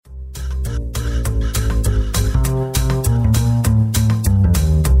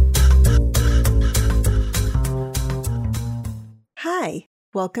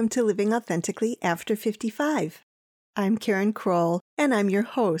Welcome to Living Authentically After 55. I'm Karen Kroll, and I'm your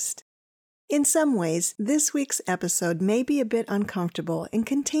host. In some ways, this week's episode may be a bit uncomfortable and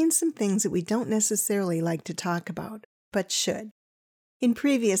contains some things that we don't necessarily like to talk about, but should. In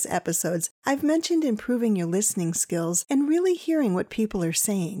previous episodes, I've mentioned improving your listening skills and really hearing what people are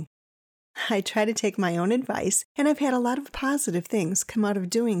saying. I try to take my own advice, and I've had a lot of positive things come out of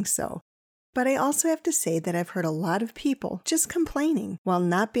doing so. But I also have to say that I've heard a lot of people just complaining while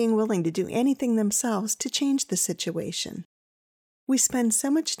not being willing to do anything themselves to change the situation. We spend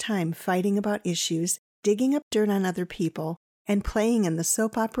so much time fighting about issues, digging up dirt on other people, and playing in the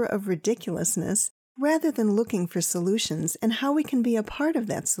soap opera of ridiculousness, rather than looking for solutions and how we can be a part of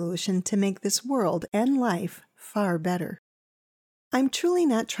that solution to make this world and life far better. I'm truly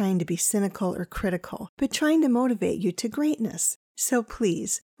not trying to be cynical or critical, but trying to motivate you to greatness. So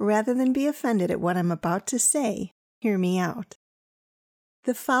please, rather than be offended at what I'm about to say, hear me out.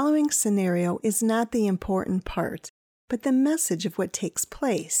 The following scenario is not the important part, but the message of what takes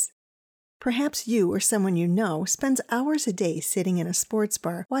place. Perhaps you or someone you know spends hours a day sitting in a sports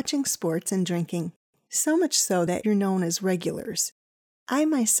bar watching sports and drinking, so much so that you're known as regulars. I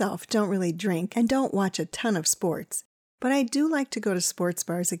myself don't really drink and don't watch a ton of sports, but I do like to go to sports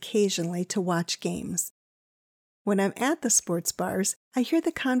bars occasionally to watch games. When I'm at the sports bars, I hear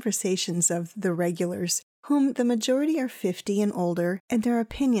the conversations of the regulars, whom the majority are 50 and older, and their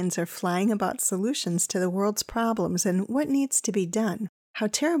opinions are flying about solutions to the world's problems and what needs to be done, how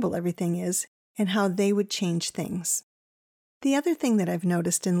terrible everything is, and how they would change things. The other thing that I've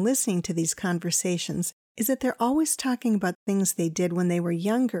noticed in listening to these conversations is that they're always talking about things they did when they were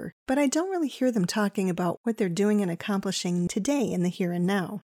younger, but I don't really hear them talking about what they're doing and accomplishing today in the here and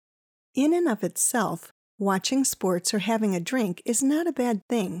now. In and of itself, watching sports or having a drink is not a bad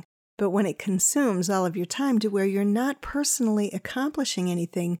thing, but when it consumes all of your time to where you're not personally accomplishing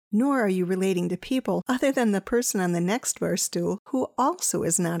anything, nor are you relating to people other than the person on the next bar stool who also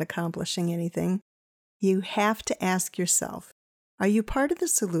is not accomplishing anything, you have to ask yourself, are you part of the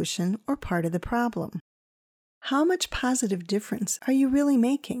solution or part of the problem? How much positive difference are you really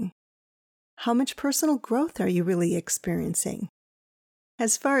making? How much personal growth are you really experiencing?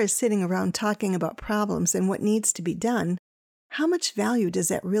 As far as sitting around talking about problems and what needs to be done, how much value does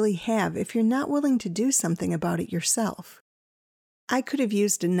that really have if you're not willing to do something about it yourself? I could have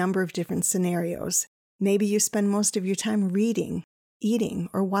used a number of different scenarios. Maybe you spend most of your time reading, eating,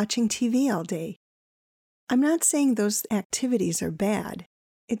 or watching TV all day. I'm not saying those activities are bad.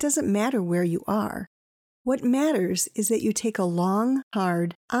 It doesn't matter where you are. What matters is that you take a long,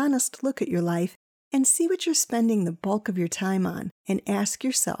 hard, honest look at your life and see what you're spending the bulk of your time on, and ask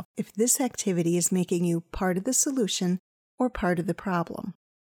yourself if this activity is making you part of the solution or part of the problem.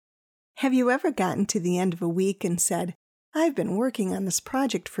 Have you ever gotten to the end of a week and said, I've been working on this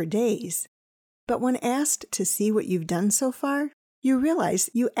project for days, but when asked to see what you've done so far, you realize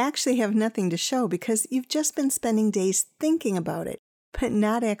you actually have nothing to show because you've just been spending days thinking about it, but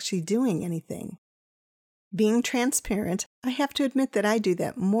not actually doing anything? Being transparent, I have to admit that I do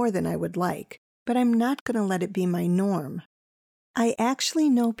that more than I would like. But I'm not going to let it be my norm. I actually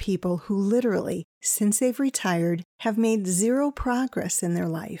know people who literally, since they've retired, have made zero progress in their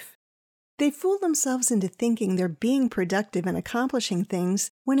life. They fool themselves into thinking they're being productive and accomplishing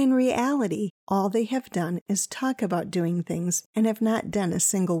things, when in reality, all they have done is talk about doing things and have not done a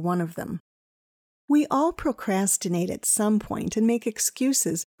single one of them. We all procrastinate at some point and make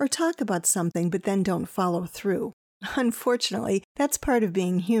excuses or talk about something but then don't follow through. Unfortunately, that's part of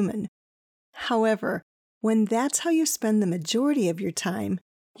being human. However, when that's how you spend the majority of your time,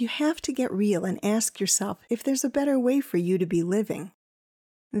 you have to get real and ask yourself if there's a better way for you to be living.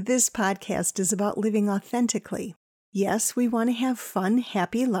 This podcast is about living authentically. Yes, we want to have fun,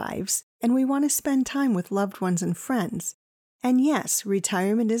 happy lives, and we want to spend time with loved ones and friends. And yes,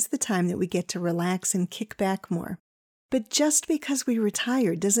 retirement is the time that we get to relax and kick back more. But just because we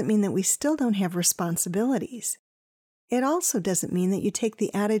retire doesn't mean that we still don't have responsibilities. It also doesn't mean that you take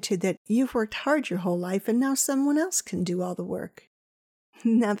the attitude that you've worked hard your whole life and now someone else can do all the work.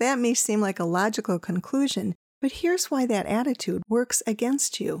 Now that may seem like a logical conclusion, but here's why that attitude works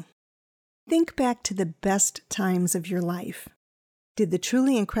against you. Think back to the best times of your life. Did the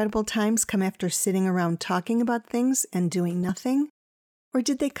truly incredible times come after sitting around talking about things and doing nothing? Or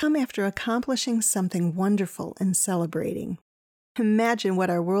did they come after accomplishing something wonderful and celebrating? Imagine what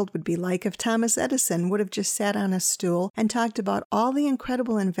our world would be like if Thomas Edison would have just sat on a stool and talked about all the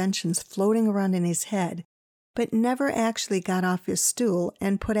incredible inventions floating around in his head, but never actually got off his stool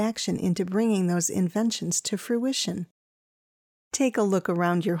and put action into bringing those inventions to fruition. Take a look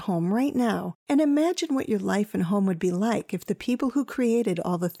around your home right now and imagine what your life and home would be like if the people who created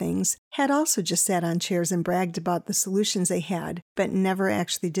all the things had also just sat on chairs and bragged about the solutions they had, but never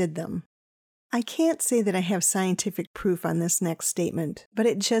actually did them. I can't say that I have scientific proof on this next statement, but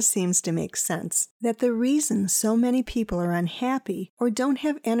it just seems to make sense that the reason so many people are unhappy or don't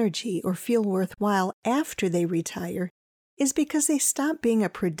have energy or feel worthwhile after they retire is because they stop being a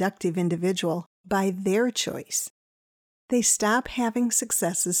productive individual by their choice. They stop having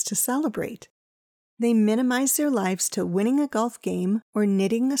successes to celebrate. They minimize their lives to winning a golf game or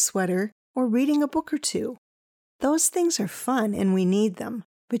knitting a sweater or reading a book or two. Those things are fun and we need them,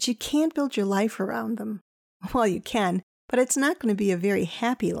 but you can't build your life around them. Well, you can, but it's not going to be a very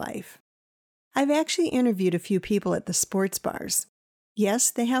happy life. I've actually interviewed a few people at the sports bars.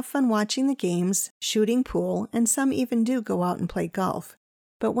 Yes, they have fun watching the games, shooting pool, and some even do go out and play golf.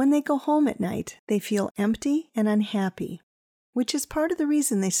 But when they go home at night, they feel empty and unhappy, which is part of the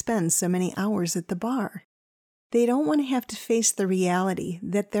reason they spend so many hours at the bar. They don't want to have to face the reality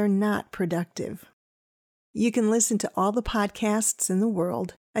that they're not productive. You can listen to all the podcasts in the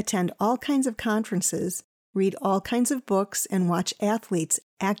world, attend all kinds of conferences, read all kinds of books, and watch athletes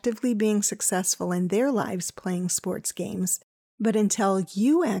actively being successful in their lives playing sports games. But until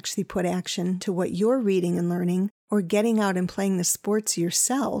you actually put action to what you're reading and learning, or getting out and playing the sports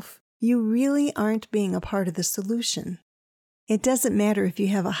yourself, you really aren't being a part of the solution. It doesn't matter if you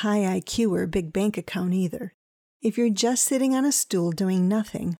have a high IQ or a big bank account either. If you're just sitting on a stool doing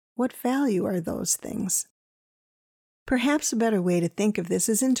nothing, what value are those things? Perhaps a better way to think of this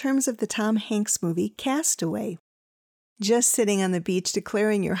is in terms of the Tom Hanks movie Castaway. Just sitting on the beach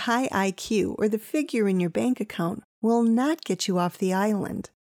declaring your high IQ or the figure in your bank account will not get you off the island.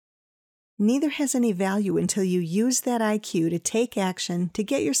 Neither has any value until you use that IQ to take action to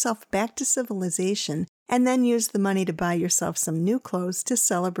get yourself back to civilization and then use the money to buy yourself some new clothes to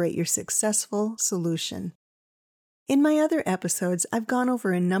celebrate your successful solution. In my other episodes, I've gone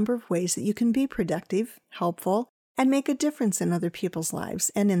over a number of ways that you can be productive, helpful, and make a difference in other people's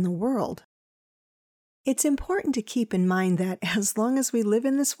lives and in the world. It's important to keep in mind that as long as we live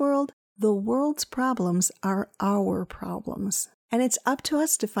in this world, the world's problems are our problems, and it's up to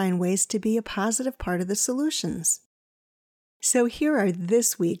us to find ways to be a positive part of the solutions. So here are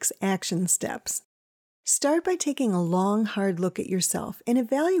this week's action steps. Start by taking a long, hard look at yourself and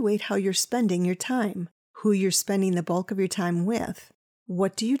evaluate how you're spending your time, who you're spending the bulk of your time with,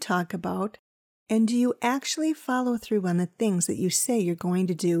 what do you talk about, and do you actually follow through on the things that you say you're going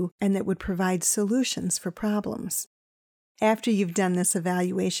to do and that would provide solutions for problems. After you've done this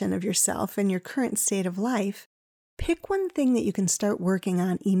evaluation of yourself and your current state of life, pick one thing that you can start working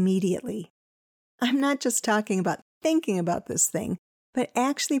on immediately. I'm not just talking about thinking about this thing, but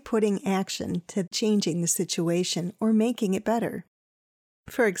actually putting action to changing the situation or making it better.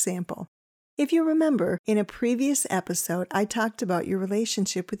 For example, if you remember, in a previous episode, I talked about your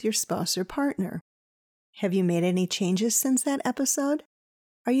relationship with your spouse or partner. Have you made any changes since that episode?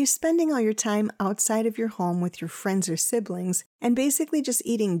 Are you spending all your time outside of your home with your friends or siblings and basically just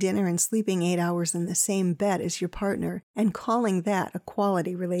eating dinner and sleeping 8 hours in the same bed as your partner and calling that a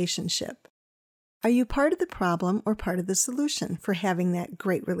quality relationship? Are you part of the problem or part of the solution for having that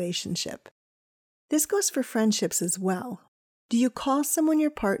great relationship? This goes for friendships as well. Do you call someone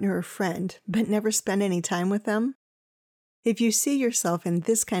your partner or friend but never spend any time with them? If you see yourself in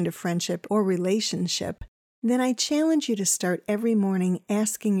this kind of friendship or relationship, then I challenge you to start every morning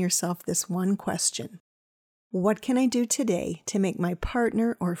asking yourself this one question. What can I do today to make my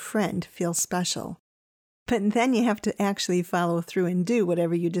partner or friend feel special? But then you have to actually follow through and do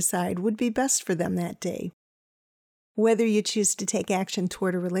whatever you decide would be best for them that day. Whether you choose to take action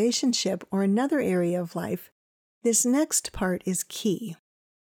toward a relationship or another area of life, this next part is key.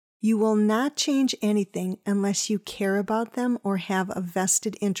 You will not change anything unless you care about them or have a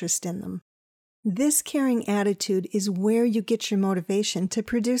vested interest in them. This caring attitude is where you get your motivation to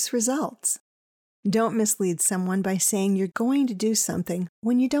produce results. Don't mislead someone by saying you're going to do something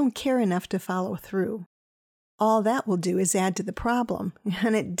when you don't care enough to follow through. All that will do is add to the problem,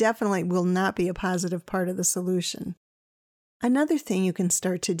 and it definitely will not be a positive part of the solution. Another thing you can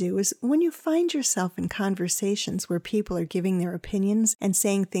start to do is when you find yourself in conversations where people are giving their opinions and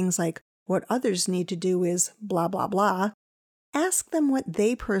saying things like, what others need to do is blah, blah, blah, ask them what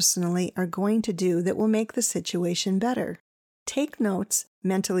they personally are going to do that will make the situation better. Take notes,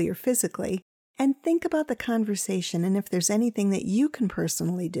 mentally or physically, and think about the conversation and if there's anything that you can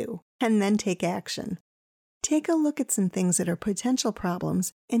personally do, and then take action. Take a look at some things that are potential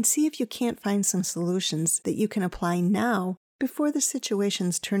problems and see if you can't find some solutions that you can apply now before the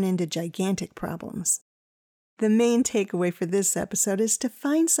situations turn into gigantic problems. The main takeaway for this episode is to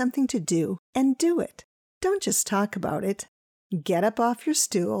find something to do and do it. Don't just talk about it. Get up off your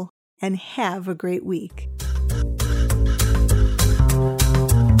stool and have a great week.